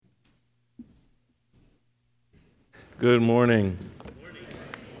Good morning.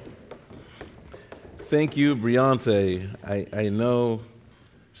 Thank you, Briante. I know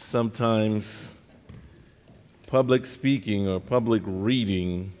sometimes public speaking or public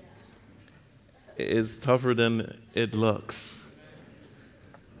reading is tougher than it looks.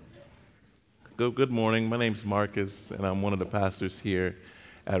 Good morning. My name's Marcus, and I'm one of the pastors here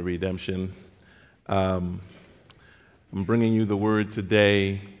at Redemption. I'm bringing you the word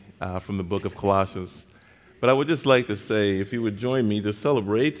today from the book of Colossians. But I would just like to say, if you would join me to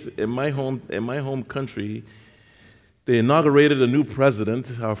celebrate in my home country, they inaugurated a new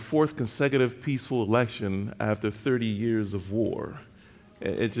president, our fourth consecutive peaceful election after 30 years of war.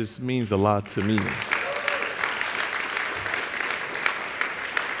 It just means a lot to me.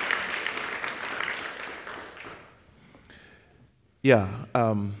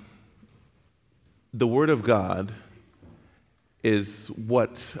 The Word of God is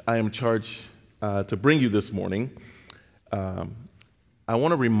what I am charged to bring you this morning. I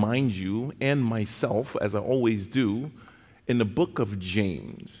want to remind you and myself, as I always do, in the book of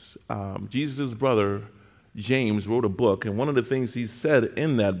James. Jesus' brother, James, wrote a book, and one of the things he said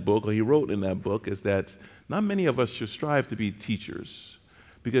in that book, or he wrote in that book, is that not many of us should strive to be teachers,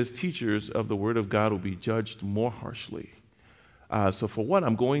 because teachers of the Word of God will be judged more harshly. So for what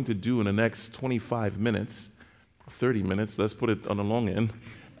I'm going to do in the next 25 minutes, 30 minutes, let's put it on the long end,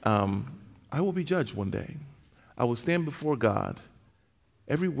 I will be judged one day. I will stand before God.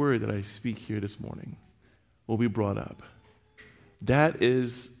 Every word that I speak here this morning will be brought up. That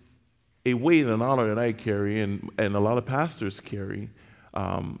is a weight and an honor that I carry and a lot of pastors carry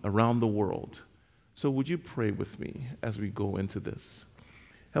around the world. So would you pray with me as we go into this?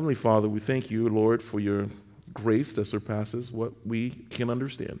 Heavenly Father, we thank you, Lord, for your grace that surpasses what we can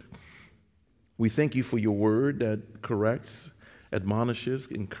understand. We thank you for your word that corrects, admonishes,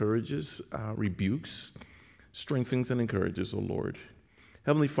 encourages, rebukes, strengthens, and encourages, O Lord.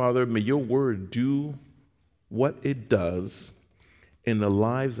 Heavenly Father, may your word do what it does in the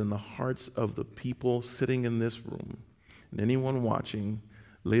lives and the hearts of the people sitting in this room and anyone watching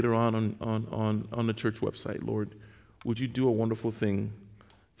later on the church website. Lord, would you do a wonderful thing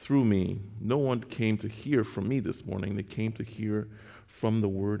through me? No one came to hear from me this morning. They came to hear from the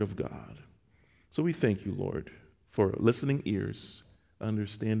word of God. So we thank you, Lord, for listening ears,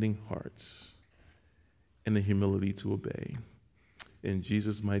 understanding hearts, and the humility to obey. In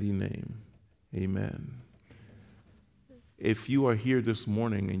Jesus' mighty name, amen. If you are here this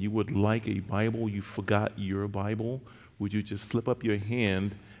morning and you would like a Bible, you forgot your Bible, would you just slip up your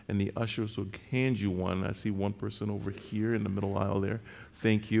hand and the ushers will hand you one? I see one person over here in the middle aisle there.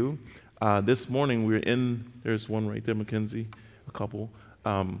 Thank you. This morning there's one right there, Mackenzie, a couple.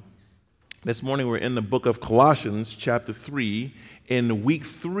 This morning we're in the book of Colossians, chapter 3, in week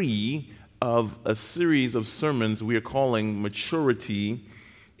 3 of a series of sermons we are calling Maturity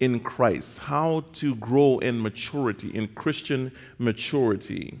in Christ. How to grow in maturity, in Christian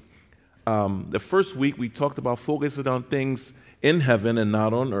maturity. The first week we talked about focusing on things in heaven and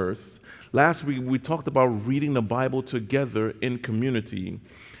not on earth. Last week we talked about reading the Bible together in community.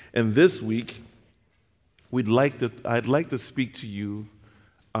 And this week I'd like to speak to you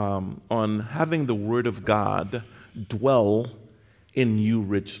on having the Word of God dwell in you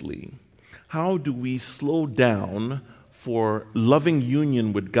richly. How do we slow down for loving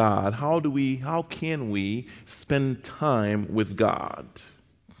union with God? How can we spend time with God?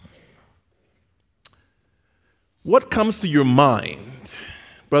 What comes to your mind,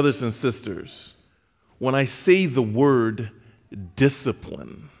 brothers and sisters, when I say the word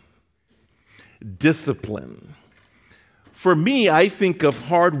discipline? Discipline. For me, I think of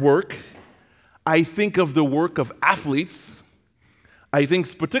hard work. I think of the work of athletes. I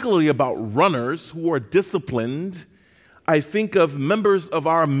think particularly about runners who are disciplined. I think of members of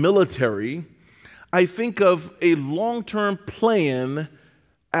our military. I think of a long-term plan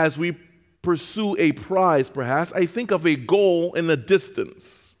as we pursue a prize, perhaps. I think of a goal in the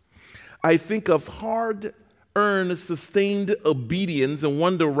distance. I think of hard-earned, sustained obedience in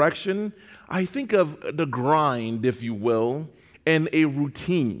one direction. I think of the grind, if you will, and a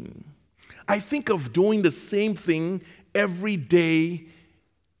routine. I think of doing the same thing every day,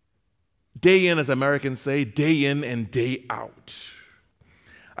 day in, as Americans say, day in and day out.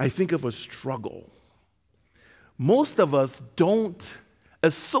 I think of a struggle. Most of us don't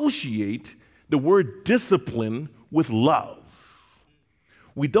associate the word discipline with love.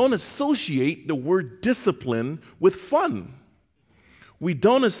 We don't associate the word discipline with fun. We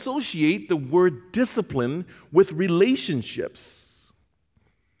don't associate the word discipline with relationships.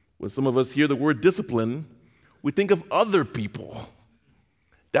 When some of us hear the word discipline, we think of other people.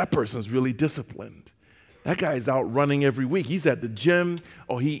 That person's really disciplined. That guy's out running every week. He's at the gym,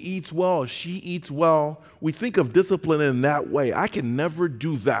 or he eats well, or she eats well. We think of discipline in that way. I can never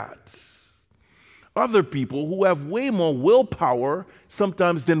do that. Other people who have way more willpower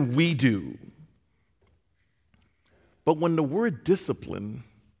sometimes than we do. But when the word discipline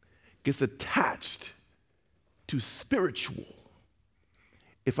gets attached to spiritual,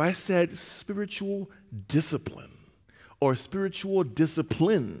 if I said spiritual discipline or spiritual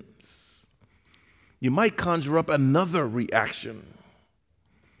disciplines, you might conjure up another reaction.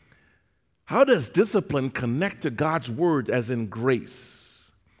 How does discipline connect to God's word as in grace?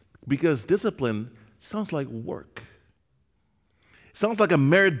 Because discipline sounds like work. It sounds like a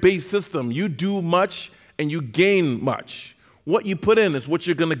merit-based system. You do much and you gain much. What you put in is what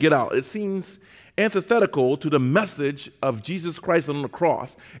you're going to get out. It seems antithetical to the message of Jesus Christ on the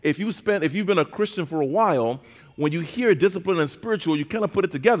cross. If you've been a Christian for a while, when you hear discipline and spiritual, you kind of put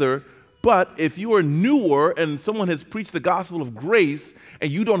it together. But if you are newer and someone has preached the gospel of grace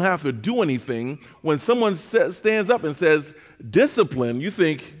and you don't have to do anything, when someone stands up and says discipline, you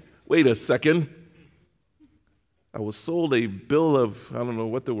think, wait a second, I was sold a bill of, I don't know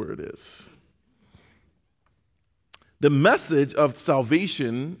what the word is. The message of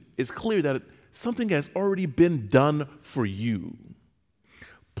salvation is clear that something has already been done for you.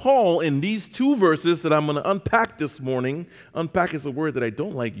 Paul, in these two verses that I'm going to unpack this morning, unpack is a word that I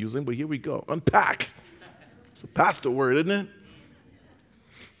don't like using, but here we go. Unpack. It's a pastor word, isn't it?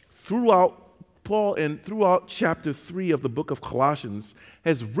 Throughout chapter 3 of the book of Colossians,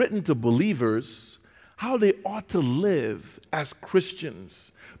 has written to believers how they ought to live as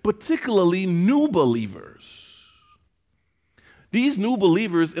Christians, particularly new believers. These new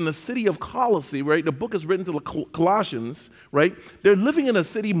believers in the city of Colossae, right? The book is written to the Colossians, right? They're living in a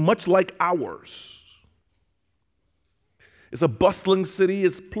city much like ours. It's a bustling city.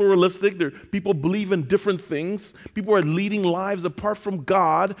 It's pluralistic. People believe in different things. People are leading lives apart from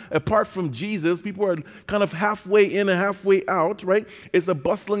God, apart from Jesus. People are kind of halfway in and halfway out, right? It's a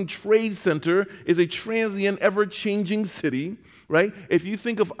bustling trade center. It's a transient, ever-changing city, right? If you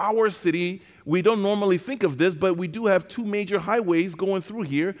think of our city, we don't normally think of this, but we do have two major highways going through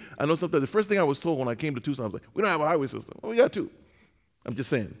here. I know something. The first thing I was told when I came to Tucson, I was like, we don't have a highway system. Well, we got two. I'm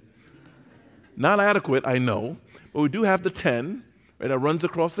just saying. Not adequate, I know, but we do have the 10, right, that runs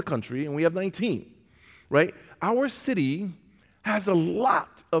across the country, and we have 19, right? Our city has a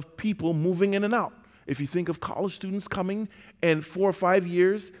lot of people moving in and out. If you think of college students coming and 4 or 5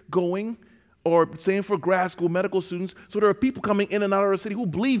 years going, or same for grad school, medical students. So there are people coming in and out of our city who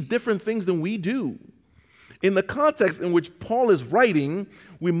believe different things than we do. In the context in which Paul is writing,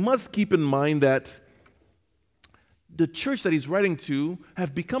 we must keep in mind that the church that he's writing to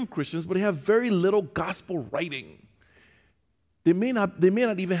have become Christians, but they have very little gospel writing. They may not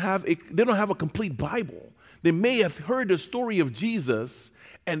even have they don't have a complete Bible. They may have heard the story of Jesus,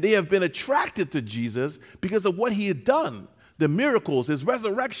 and they have been attracted to Jesus because of what he had done. The miracles, his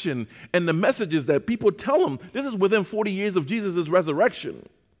resurrection, and the messages that people tell them. This is within 40 years of Jesus' resurrection.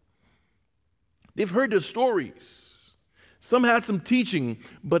 They've heard the stories. Some had some teaching,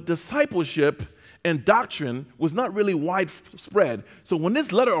 but discipleship and doctrine was not really widespread. So when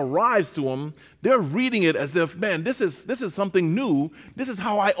this letter arrives to them, they're reading it as if, man, this is something new. This is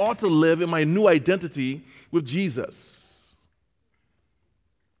how I ought to live in my new identity with Jesus.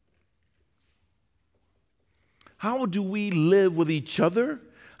 How do we live with each other?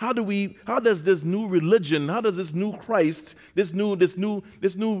 How does this new religion, how does this new Christ, this new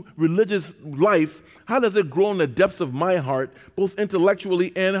religious life, how does it grow in the depths of my heart, both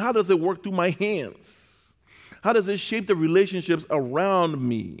intellectually, and how does it work through my hands? How does it shape the relationships around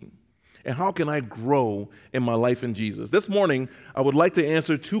me? And how can I grow in my life in Jesus? This morning, I would like to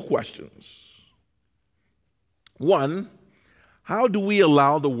answer two questions. One, how do we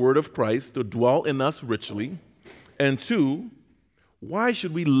allow the word of Christ to dwell in us richly? And two, why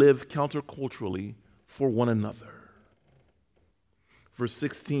should we live counterculturally for one another? Verse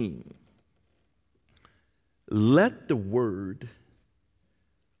 16, let the word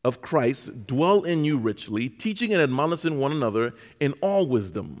of Christ dwell in you richly, teaching and admonishing one another in all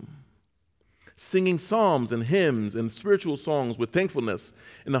wisdom, singing psalms and hymns and spiritual songs with thankfulness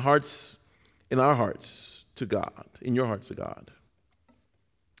in our hearts to God, in your hearts to God.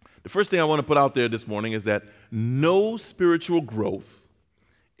 The first thing I want to put out there this morning is that no spiritual growth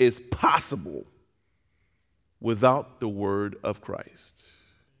is possible without the word of Christ.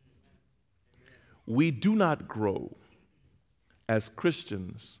 We do not grow as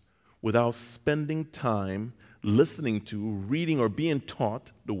Christians without spending time listening to, reading, or being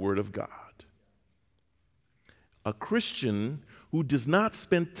taught the word of God. A Christian who does not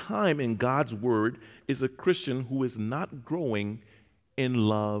spend time in God's word is a Christian who is not growing in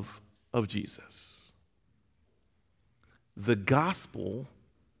love of Jesus. The gospel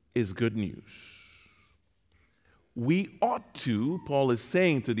is good news. We ought to, Paul is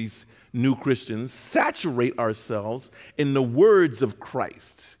saying to these new Christians, saturate ourselves in the words of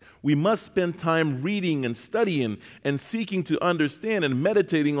Christ. We must spend time reading and studying and seeking to understand and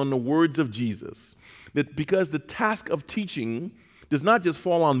meditating on the words of Jesus. Because the task of teaching does not just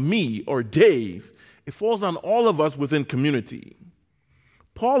fall on me or Dave, it falls on all of us within community.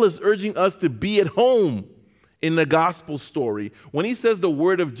 Paul is urging us to be at home in the gospel story. When he says the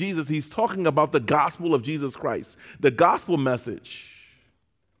word of Jesus, he's talking about the gospel of Jesus Christ, the gospel message.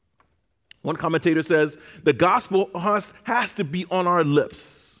 One commentator says the gospel has to be on our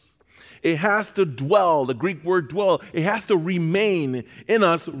lips. It has to dwell, the Greek word dwell, it has to remain in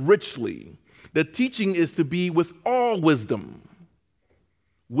us richly. The teaching is to be with all wisdom.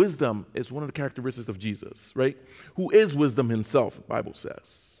 Wisdom is one of the characteristics of Jesus, right? Who is wisdom himself, the Bible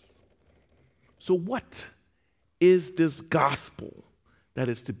says. So what is this gospel that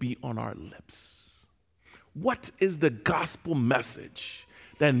is to be on our lips? What is the gospel message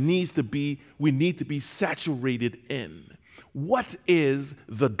that we need to be saturated in? What is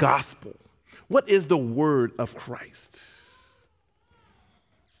the gospel? What is the word of Christ?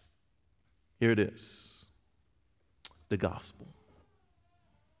 Here it is. The gospel.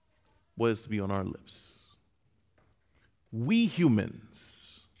 What is to be on our lips? We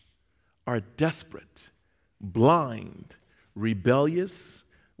humans are desperate, blind, rebellious,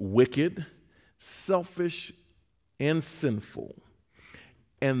 wicked, selfish, and sinful.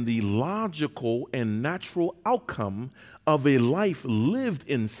 And the logical and natural outcome of a life lived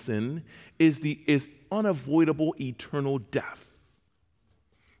in sin is unavoidable eternal death.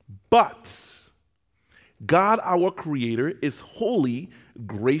 But God, our Creator, is holy,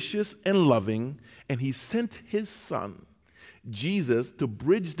 gracious, and loving, and He sent His Son, Jesus, to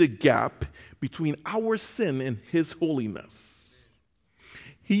bridge the gap between our sin and His holiness.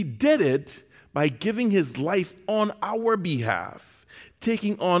 He did it by giving His life on our behalf,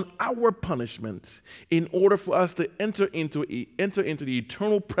 taking on our punishment in order for us to enter into the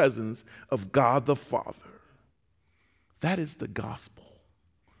eternal presence of God the Father. That is the gospel.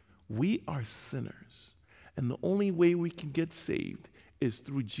 We are sinners, and the only way we can get saved is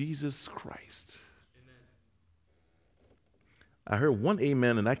through Jesus Christ. Amen. I heard one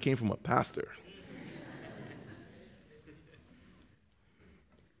amen, and that came from a pastor.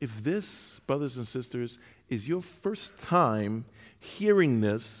 If this, brothers and sisters, is your first time hearing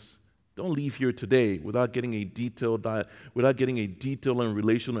this, don't leave here today without getting a detailed and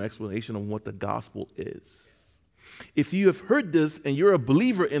relational explanation of what the gospel is. If you have heard this and you're a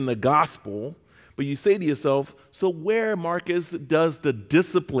believer in the gospel, but you say to yourself, so where, Marcus, does the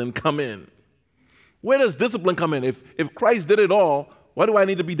discipline come in? Where does discipline come in? If Christ did it all, why do I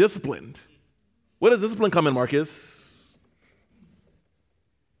need to be disciplined? Where does discipline come in, Marcus?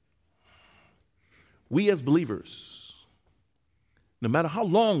 We as believers, no matter how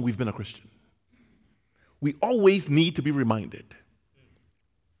long we've been a Christian, we always need to be reminded.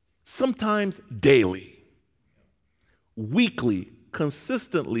 Sometimes daily, weekly,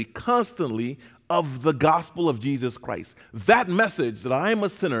 consistently, constantly, of the gospel of Jesus Christ. That message that I am a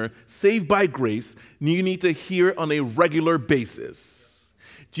sinner saved by grace, you need to hear on a regular basis.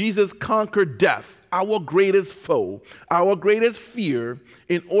 Jesus conquered death, our greatest foe, our greatest fear,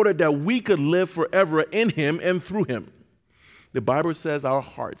 in order that we could live forever in Him and through Him. The Bible says our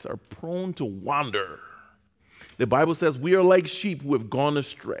hearts are prone to wander. The Bible says we are like sheep who have gone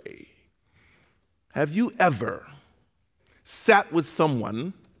astray. Have you ever sat with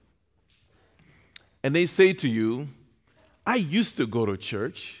someone and they say to you, I used to go to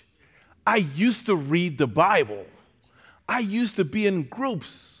church. I used to read the Bible. I used to be in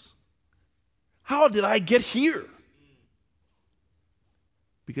groups. How did I get here?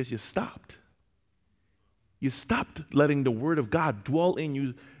 Because you stopped. You stopped letting the Word of God dwell in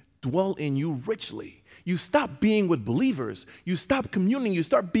you richly. You stop being with believers. You stop communing. You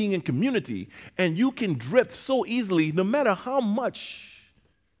start being in community. And you can drift so easily no matter how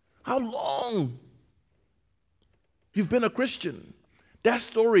long you've been a Christian. That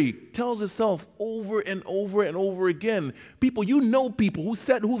story tells itself over and over and over again. People who've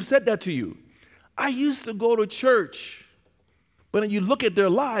said that to you. I used to go to church. But then you look at their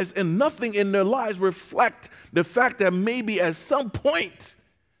lives and nothing in their lives reflect the fact that maybe at some point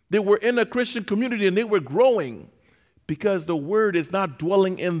they were in a Christian community and they were growing because the word is not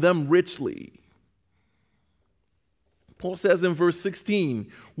dwelling in them richly. Paul says in verse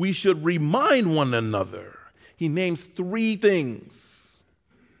 16, we should remind one another. he names three things.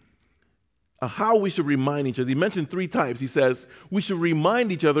 How we should remind each other. He mentioned three types. He says we should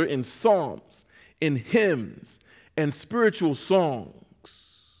remind each other in psalms, in hymns, and spiritual songs.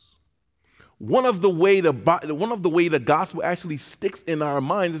 One of the way the gospel actually sticks in our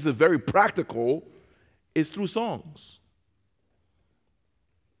minds, this is very practical, is through songs.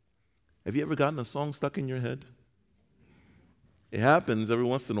 Have you ever gotten a song stuck in your head? It happens every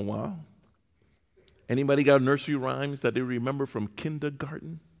once in a while. Anybody got nursery rhymes that they remember from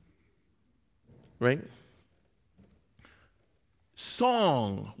kindergarten? Right?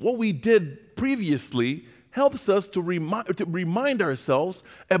 Song, what we did previously, helps us to remind ourselves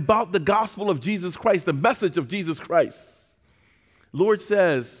about the gospel of Jesus Christ, the message of Jesus Christ. Lord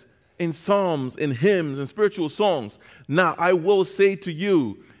says in psalms, in hymns, and spiritual songs, now I will say to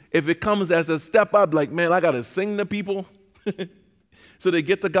you, if it comes as a step up, like, man, I got to sing to people so they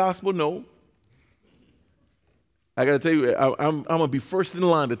get the gospel, no. I got to tell you, I'm going to be first in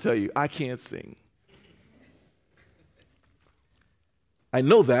line to tell you, I can't sing. I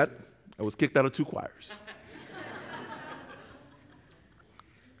know that. I was kicked out of 2 choirs.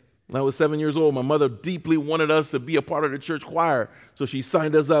 When I was 7 years old, my mother deeply wanted us to be a part of the church choir, so she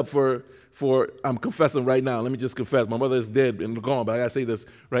signed us up for I'm confessing right now. Let me just confess. My mother is dead and gone, but I got to say this,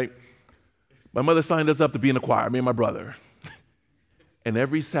 right? My mother signed us up to be in the choir, me and my brother. And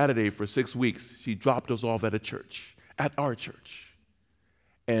every Saturday for 6 weeks, she dropped us off at a church, at our church.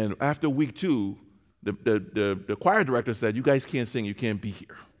 And after week 2, the choir director said, you guys can't sing, you can't be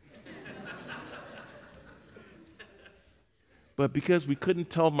here. But because we couldn't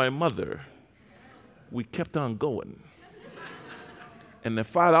tell my mother, we kept on going. And the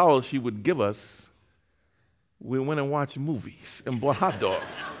 $5 she would give us, we went and watched movies and bought hot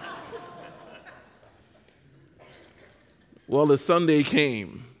dogs. Well, the Sunday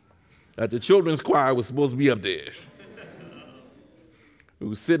came that the children's choir was supposed to be up there. We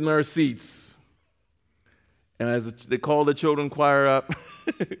would sit in our seats. And as they called the children's choir up,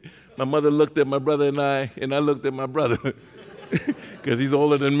 my mother looked at my brother and I looked at my brother because he's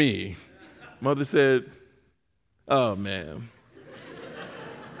older than me. Mother said, oh, man.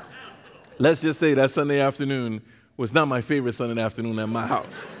 Let's just say that Sunday afternoon was not my favorite Sunday afternoon at my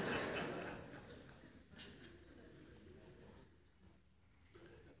house.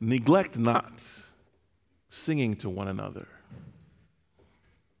 Neglect not singing to one another.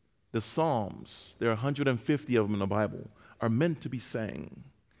 The Psalms, there are 150 of them in the Bible, are meant to be sang.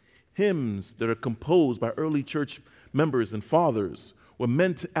 Hymns that are composed by early church members and fathers were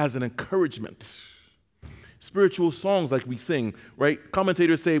meant as an encouragement. Spiritual songs like we sing, right?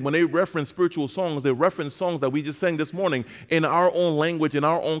 Commentators say when they reference spiritual songs, they reference songs that we just sang this morning in our own language, in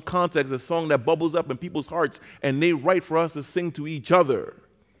our own context, a song that bubbles up in people's hearts, and they write for us to sing to each other,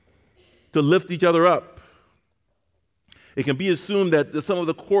 to lift each other up. It can be assumed that some of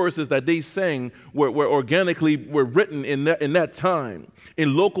the choruses that they sang were organically written in that time,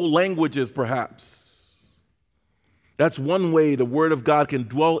 in local languages perhaps. That's one way the Word of God can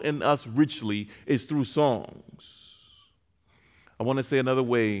dwell in us richly, is through songs. I want to say another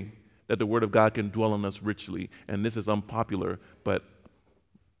way that the Word of God can dwell in us richly, and this is unpopular, but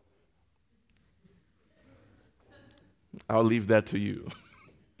I'll leave that to you.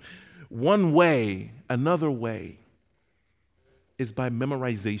 One way, another way, is by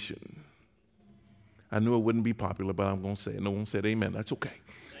memorization. I knew it wouldn't be popular, but I'm going to say it. No one said amen. That's okay,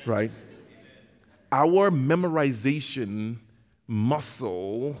 right? Our memorization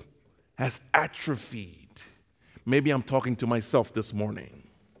muscle has atrophied. Maybe I'm talking to myself this morning.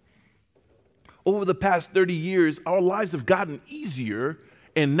 Over the past 30 years, our lives have gotten easier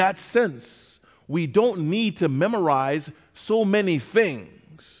in that sense. We don't need to memorize so many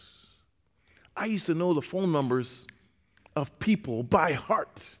things. I used to know the phone numbers of people by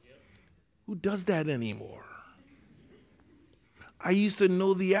heart. Who does that anymore? I used to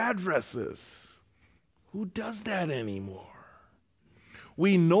know the addresses. Who does that anymore?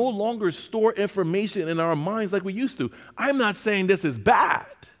 We no longer store information in our minds like we used to. I'm not saying this is bad.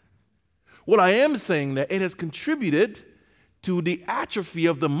 What I am saying that it has contributed to the atrophy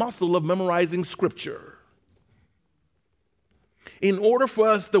of the muscle of memorizing Scripture. In order for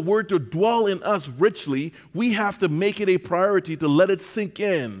us, the Word to dwell in us richly, we have to make it a priority to let it sink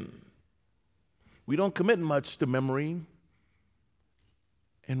in. We don't commit much to memory,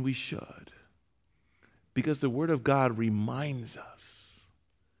 and we should. Because the Word of God reminds us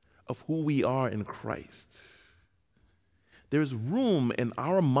of who we are in Christ. There's room in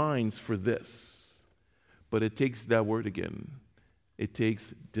our minds for this, but it takes that word again. It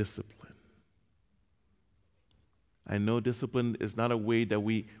takes discipline. I know discipline is not a way that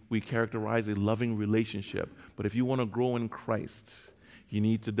we characterize a loving relationship, but if you want to grow in Christ, you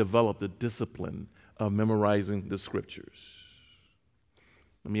need to develop the discipline of memorizing the scriptures.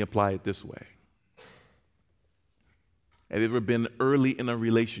 Let me apply it this way. Have you ever been early in a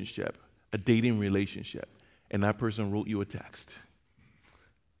relationship, a dating relationship, and that person wrote you a text?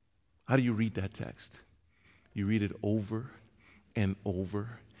 How do you read that text? You read it over and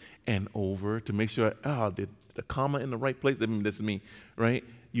over and over to make sure, did the comma in the right place? I mean, this is me, right?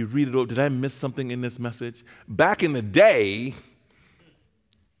 You read it over. Did I miss something in this message? Back in the day,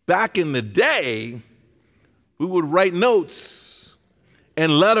 we would write notes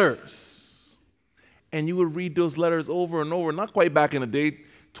and letters. And you would read those letters over and over. Not quite back in the day.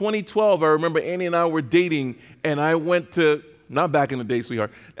 2012, I remember Annie and I were dating, and I went to, not back in the day,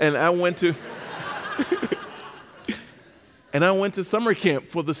 sweetheart, and I went to, and I went to summer camp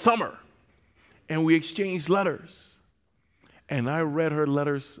for the summer, and we exchanged letters. And I read her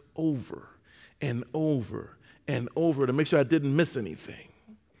letters over and over and over to make sure I didn't miss anything.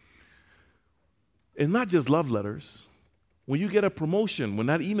 It's not just love letters. When you get a promotion, when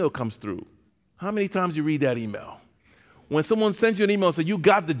that email comes through, how many times you read that email? When someone sends you an email and says, you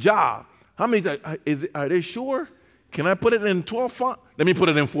got the job, how many times, are they sure? Can I put it in 12 font? Let me put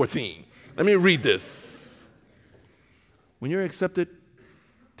it in 14. Let me read this. When you're accepted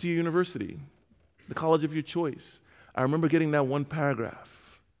to your university, the college of your choice, I remember getting that one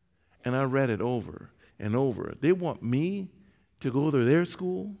paragraph, and I read it over and over. They want me to go to their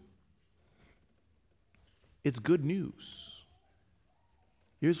school? It's good news.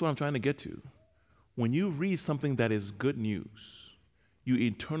 Here's what I'm trying to get to. When you read something that is good news, you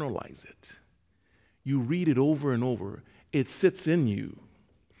internalize it. You read it over and over. It sits in you.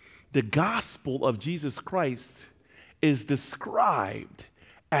 The gospel of Jesus Christ is described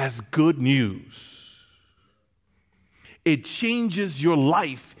as good news. It changes your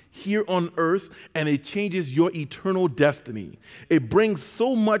life here on earth, and it changes your eternal destiny. It brings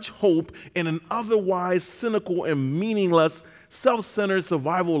so much hope in an otherwise cynical and meaningless, self-centered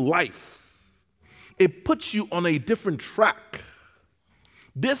survival life. It puts you on a different track.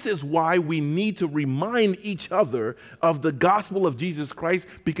 This is why we need to remind each other of the gospel of Jesus Christ,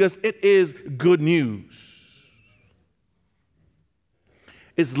 because it is good news.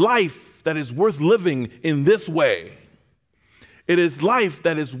 It's life that is worth living in this way. It is life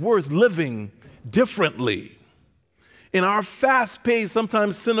that is worth living differently. In our fast-paced,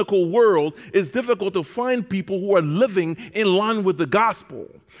 sometimes cynical world, it's difficult to find people who are living in line with the gospel.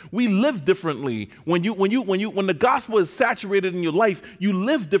 We live differently. When the gospel is saturated in your life, you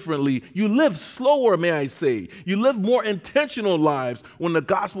live differently. You live slower, may I say. You live more intentional lives when the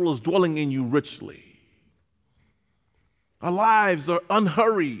gospel is dwelling in you richly. Our lives are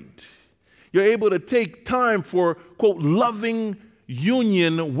unhurried. You're able to take time for, quote, loving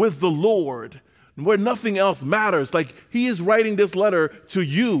union with the Lord, where nothing else matters. Like, he is writing this letter to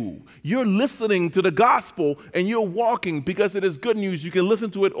you. You're listening to the gospel, and you're walking because it is good news. You can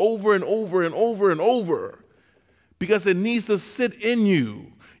listen to it over and over and over and over because it needs to sit in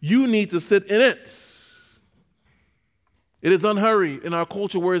you. You need to sit in it. It is unhurried in our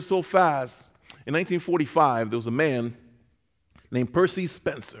culture where it's so fast. In 1945, there was a man named Percy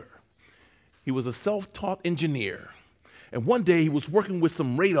Spencer. He was a self-taught engineer. And one day he was working with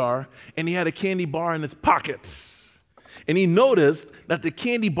some radar, and he had a candy bar in his pocket. And he noticed that the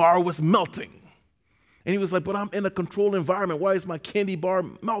candy bar was melting. And he was like, but I'm in a controlled environment. Why is my candy bar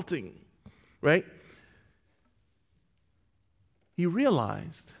melting? Right? He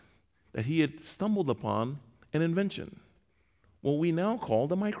realized that he had stumbled upon an invention, what we now call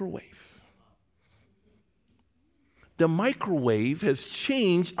the microwave. The microwave has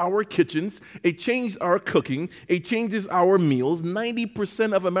changed our kitchens. It changed our cooking. It changes our meals.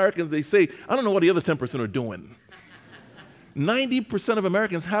 90% of Americans, they say, I don't know what the other 10% are doing. 90% of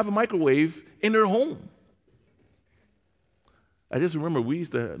Americans have a microwave in their home. I just remember we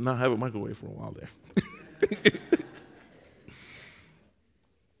used to not have a microwave for a while there.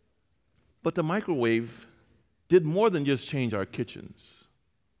 But the microwave did more than just change our kitchens.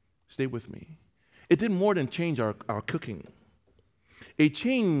 Stay with me. It did more than change our cooking. It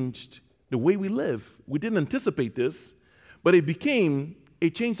changed the way we live. We didn't anticipate this, but it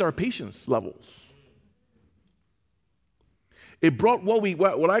changed our patience levels. It brought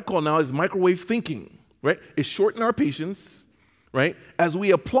what I call now is microwave thinking, right? It shortened our patience, right? As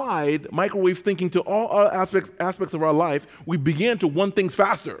we applied microwave thinking to all our aspects of our life, we began to want things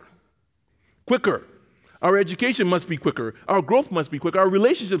faster, quicker. Our education must be quicker. Our growth must be quicker. Our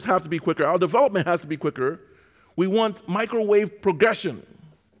relationships have to be quicker. Our development has to be quicker. We want microwave progression.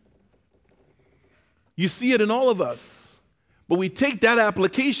 You see it in all of us. But we take that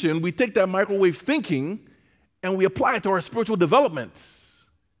application, we take that microwave thinking, and we apply it to our spiritual development.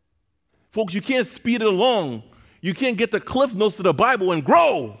 Folks, you can't speed it along. You can't get the cliff notes to the Bible and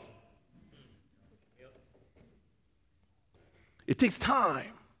grow. It takes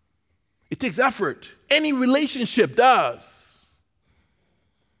time. It takes effort. Any relationship does.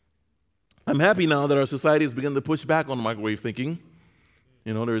 I'm happy now that our society is beginning to push back on microwave thinking.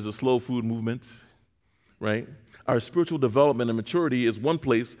 You know, there is a slow food movement, right? Our spiritual development and maturity is one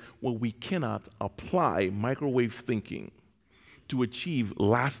place where we cannot apply microwave thinking to achieve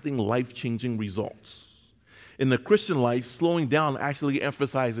lasting, life-changing results. In the Christian life, slowing down actually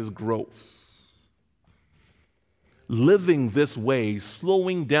emphasizes growth. Living this way,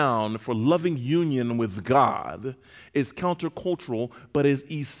 slowing down for loving union with God, is countercultural, but is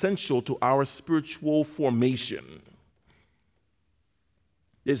essential to our spiritual formation.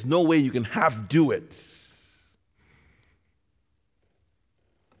 There's no way you can half do it.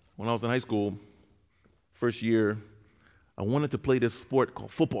 When I was in high school, first year, I wanted to play this sport called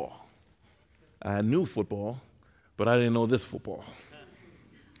football. I knew football, but I didn't know this football.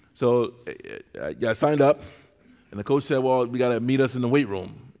 So I signed up, and the coach said, well, we got to meet us in the weight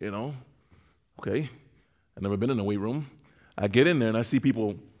room, you know. Okay. I've never been in the weight room. I get in there, and I see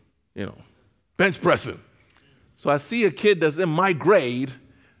people, you know, bench pressing. So I see a kid that's in my grade,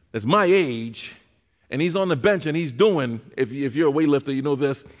 that's my age, and he's on the bench, and he's doing, if you're a weightlifter, you know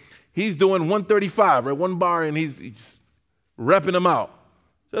this, he's doing 135, right, one bar, and he's repping them out.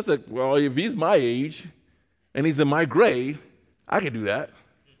 So I was like, well, if he's my age and he's in my grade, I can do that.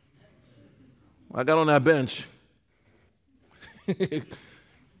 I got on that bench.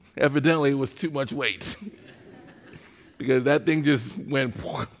 Evidently, it was too much weight because that thing just went.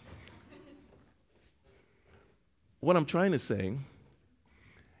 What I'm trying to say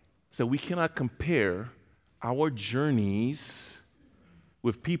is that we cannot compare our journeys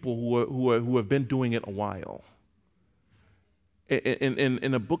with people who have been doing it a while.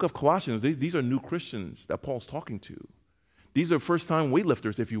 In the book of Colossians, these are new Christians that Paul's talking to. These are first-time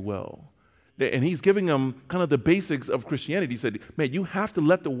weightlifters, if you will. And he's giving them kind of the basics of Christianity. He said, man, you have to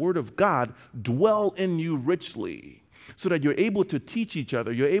let the word of God dwell in you richly so that you're able to teach each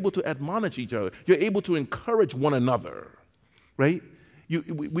other, you're able to admonish each other, you're able to encourage one another, right?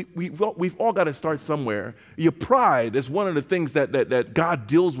 We've all got to start somewhere. Your pride is one of the things that God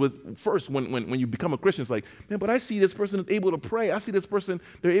deals with first when you become a Christian. It's like, man, but I see this person is able to pray. I see this person,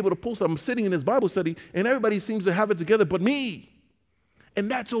 they're able to post. I'm sitting in this Bible study, and everybody seems to have it together but me.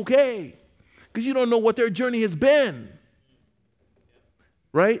 And that's okay, because you don't know what their journey has been.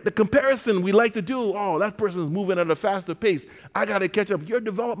 Right? The comparison we like to do, oh, that person's moving at a faster pace. I got to catch up. Your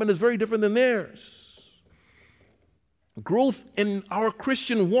development is very different than theirs. Growth in our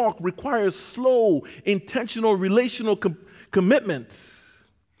Christian walk requires slow, intentional, relational commitment,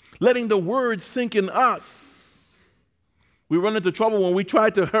 letting the word sink in us. We run into trouble when we try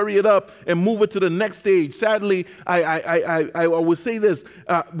to hurry it up and move it to the next stage. Sadly, I would say this,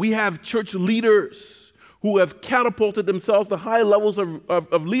 we have church leaders who have catapulted themselves to high levels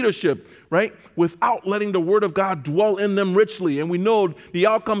of leadership, right, without letting the word of God dwell in them richly. And we know the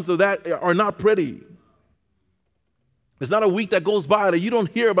outcomes of that are not pretty. There's not a week that goes by that you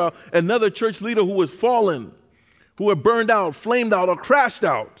don't hear about another church leader who has fallen, who have burned out, flamed out, or crashed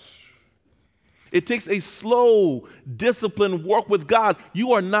out. It takes a slow, disciplined walk with God.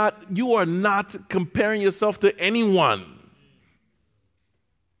 You are not comparing yourself to anyone.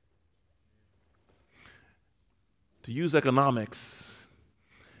 To use economics,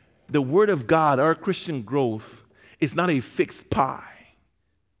 the word of God, our Christian growth, is not a fixed pie.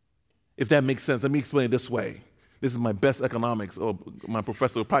 If that makes sense, let me explain it this way. This is my best economics. Oh, my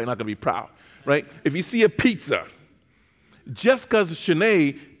professor is probably not going to be proud, right? If you see a pizza, just because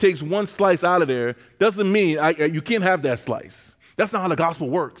Shanae takes one slice out of there doesn't mean you can't have that slice. That's not how the gospel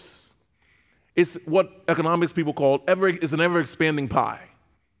works. It's what economics people call it's an ever-expanding pie.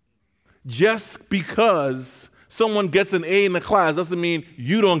 Just because someone gets an A in the class doesn't mean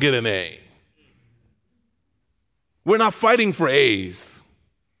you don't get an A. We're not fighting for A's.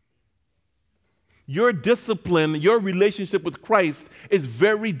 Your discipline, your relationship with Christ is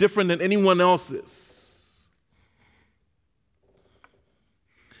very different than anyone else's.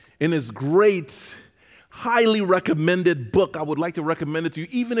 In his great, highly recommended book, I would like to recommend it to you,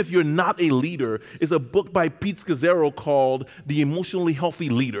 even if you're not a leader, is a book by Pete Scazzaro called The Emotionally Healthy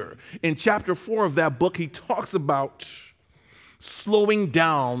Leader. In chapter 4 of that book, he talks about slowing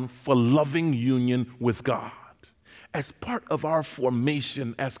down for loving union with God as part of our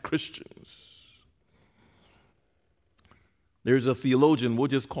formation as Christians. There's a theologian, we'll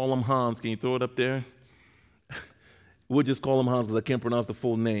just call him Hans. Can you throw it up there? We'll just call him Hans because I can't pronounce the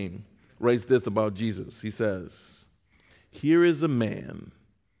full name, writes this about Jesus. He says, "Here is a man,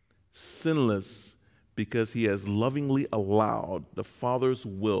 sinless, because he has lovingly allowed the Father's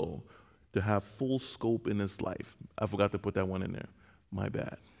will to have full scope in his life." I forgot to put that one in there. My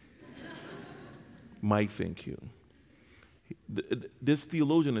bad. Mike, thank you. This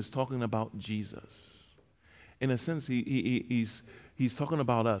theologian is talking about Jesus. In a sense, he's talking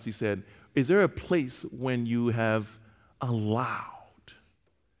about us. He said, is there a place when you have allowed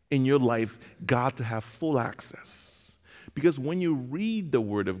in your life God to have full access? Because when you read the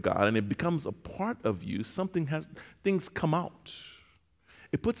Word of God and it becomes a part of you, things come out.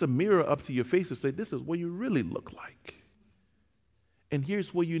 It puts a mirror up to your face and say, this is what you really look like. And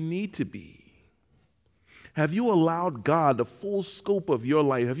here's where you need to be. Have you allowed God the full scope of your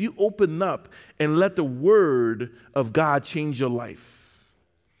life? Have you opened up and let the Word of God change your life?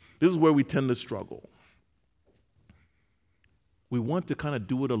 This is where we tend to struggle. We want to kind of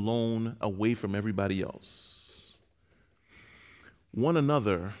do it alone, away from everybody else. One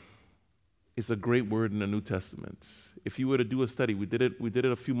another is a great word in the New Testament. If you were to do a study, we did it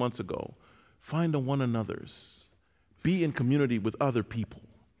a few months ago. Find the one another's. Be in community with other people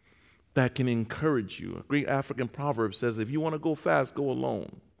that can encourage you. A great African proverb says, if you want to go fast, go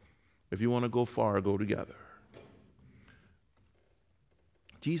alone. If you want to go far, go together.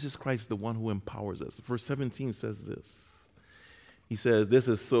 Jesus Christ is the one who empowers us. Verse 17 says this. He says, this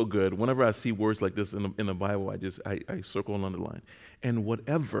is so good. Whenever I see words like this in the Bible, I circle and underline. And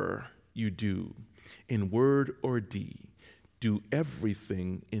whatever you do, in word or deed, do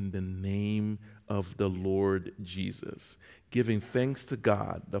everything in the name of the Lord Jesus, giving thanks to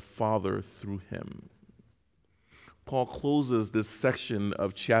God the Father through him. Paul closes this section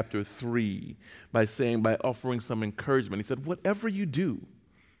of chapter 3 by offering some encouragement. He said, whatever you do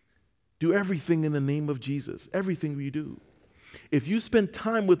everything in the name of Jesus, everything you do. If you spend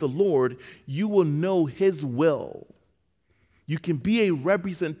time with the Lord, you will know his will. You can be a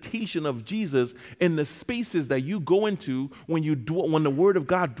representation of Jesus in the spaces that you go into when the Word of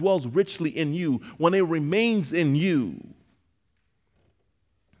God dwells richly in you, when it remains in you.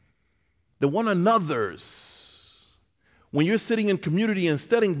 The one another's. When you're sitting in community and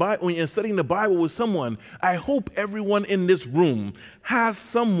studying the Bible with someone, I hope everyone in this room has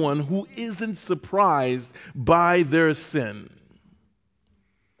someone who isn't surprised by their sin.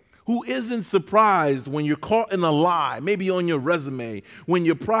 Who isn't surprised when you're caught in a lie, maybe on your resume, when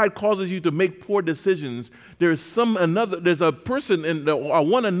your pride causes you to make poor decisions. There's a person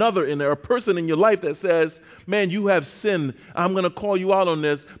one another in there, a person in your life that says, man, you have sinned. I'm going to call you out on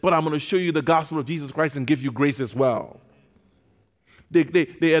this, but I'm going to show you the gospel of Jesus Christ and give you grace as well.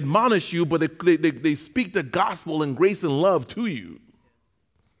 They admonish you, but they speak the gospel and grace and love to you.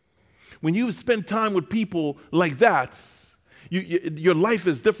 When you spend time with people like that, your life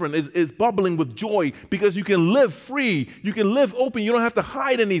is different. It's bubbling with joy because you can live free. You can live open. You don't have to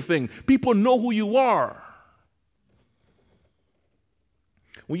hide anything. People know who you are.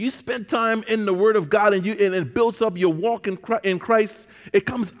 When you spend time in the Word of God and it builds up your walk in Christ, it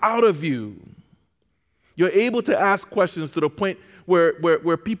comes out of you. You're able to ask questions to the point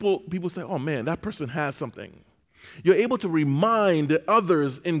where people say, oh man, that person has something. You're able to remind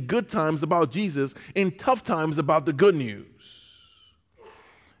others in good times about Jesus, in tough times about the good news.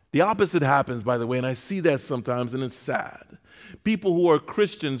 The opposite happens, by the way, and I see that sometimes, and it's sad. People who are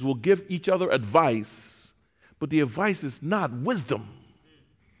Christians will give each other advice, but the advice is not wisdom.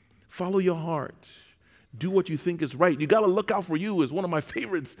 Follow your heart. Do what you think is right. You got to look out for you is one of my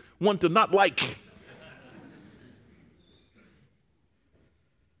favorites, one to not like.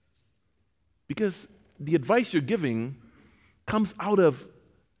 Because the advice you're giving comes out of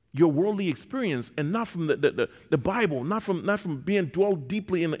your worldly experience and not from the Bible, not from being dwelled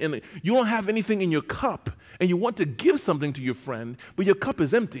deeply in the. You don't have anything in your cup, and you want to give something to your friend, but your cup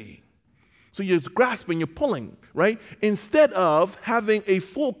is empty. So you're grasping, you're pulling, right? Instead of having a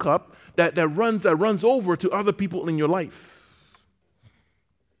full cup that runs over to other people in your life.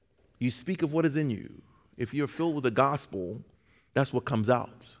 You speak of what is in you. If you're filled with the gospel, that's what comes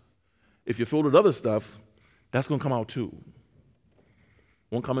out. If you're filled with other stuff, that's going to come out too.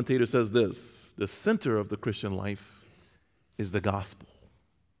 One commentator says this: the center of the Christian life is the gospel.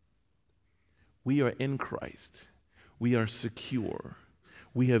 We are in Christ. We are secure.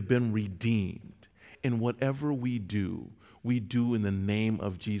 We have been redeemed. And whatever we do in the name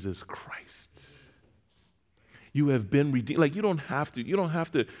of Jesus Christ. You have been redeemed. Like you don't have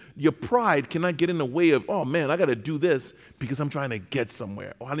to, your pride cannot get in the way of, oh man, I got to do this because I'm trying to get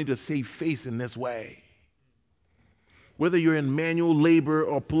somewhere. Or I need to save face in this way. Whether you're in manual labor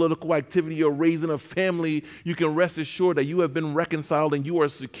or political activity or raising a family, you can rest assured that you have been reconciled and you are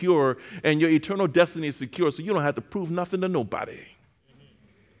secure and your eternal destiny is secure, so you don't have to prove nothing to nobody.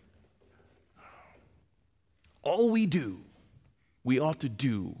 All we do, we ought to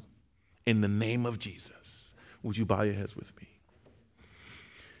do in the name of Jesus. Would you bow your heads with me?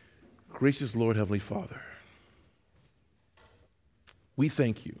 Gracious Lord, Heavenly Father, we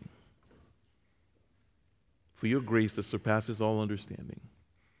thank you for your grace that surpasses all understanding.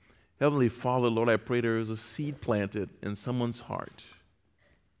 Heavenly Father, Lord, I pray there is a seed planted in someone's heart,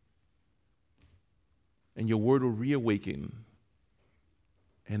 and your word will reawaken,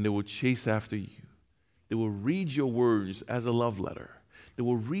 and they will chase after you. They will read your words as a love letter. They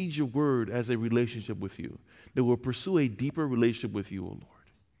will read your word as a relationship with you. They will pursue a deeper relationship with you, O Lord.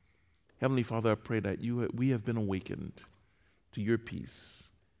 Heavenly Father, I pray that we have been awakened to your peace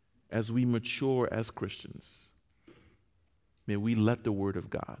as we mature as Christians. May we let the word of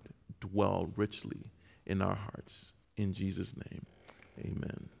God dwell richly in our hearts. In Jesus' name,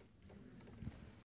 amen.